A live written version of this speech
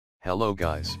Hello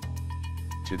guys.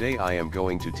 Today I am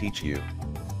going to teach you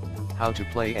how to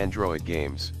play Android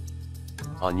games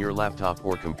on your laptop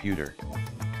or computer.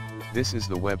 This is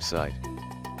the website.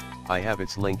 I have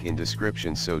its link in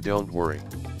description, so don't worry.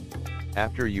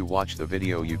 After you watch the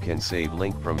video you can save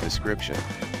link from description.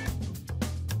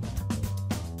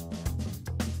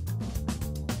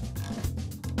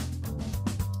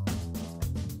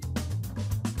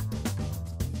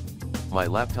 My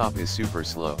laptop is super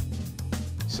slow.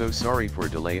 So sorry for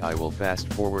delay, I will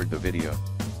fast forward the video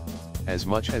as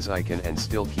much as I can and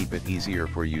still keep it easier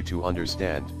for you to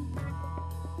understand.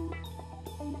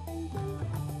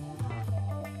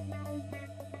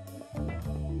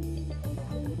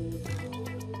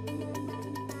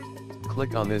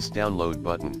 Click on this download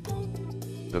button.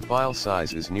 The file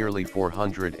size is nearly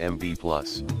 400 MB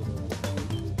plus.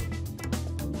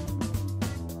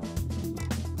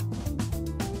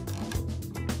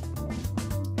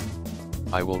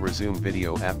 I will resume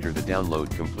video after the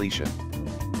download completion.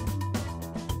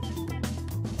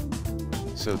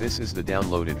 So this is the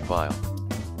downloaded file.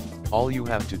 All you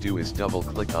have to do is double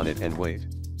click on it and wait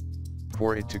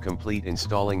for it to complete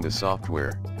installing the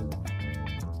software.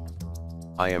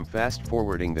 I am fast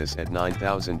forwarding this at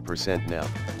 9000% now.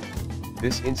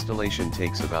 This installation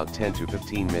takes about 10 to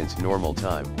 15 minutes normal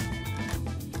time.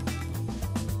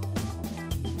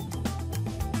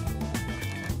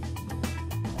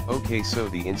 Okay, so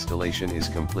the installation is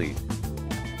complete,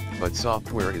 but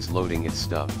software is loading its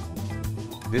stuff.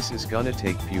 This is gonna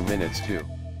take few minutes too.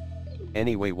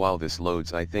 Anyway, while this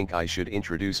loads I think I should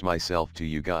introduce myself to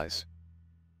you guys.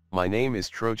 My name is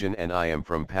Trojan and I am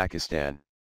from Pakistan.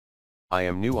 I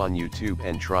am new on YouTube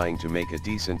and trying to make a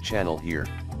decent channel here.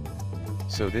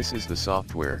 So this is the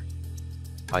software.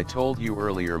 I told you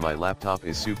earlier my laptop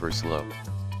is super slow,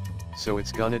 so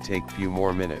it's gonna take few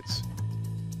more minutes.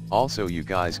 Also, you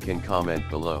guys can comment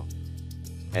below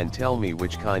and tell me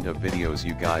which kind of videos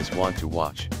you guys want to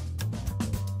watch.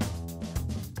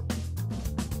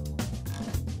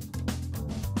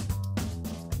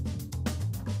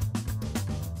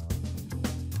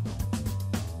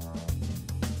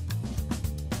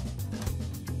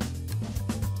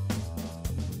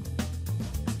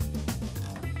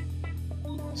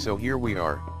 So here we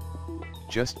are.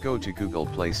 Just go to Google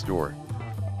Play Store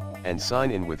and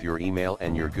sign in with your email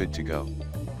and you're good to go.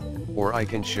 Or I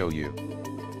can show you.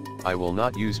 I will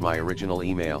not use my original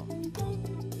email,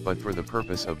 but for the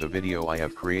purpose of the video I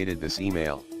have created this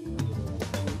email.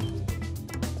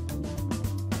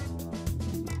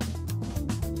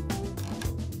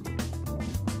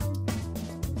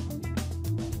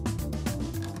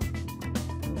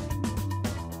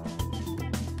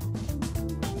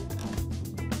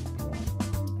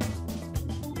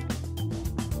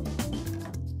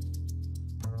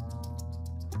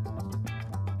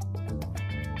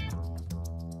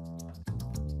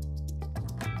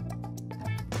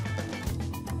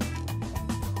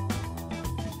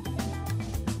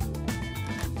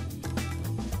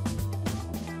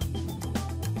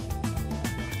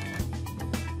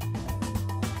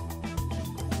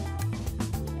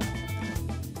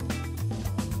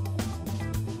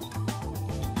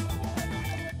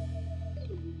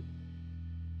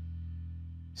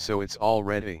 So it's all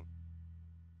ready.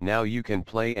 Now you can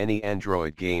play any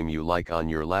Android game you like on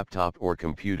your laptop or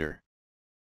computer.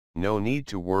 No need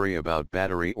to worry about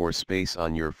battery or space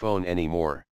on your phone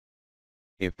anymore.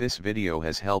 If this video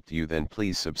has helped you, then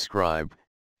please subscribe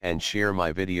and share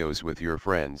my videos with your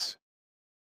friends.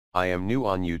 I am new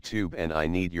on YouTube and I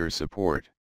need your support.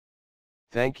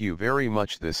 Thank you very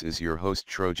much. This is your host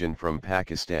Trojan from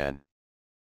Pakistan.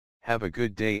 Have a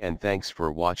good day and thanks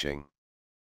for watching.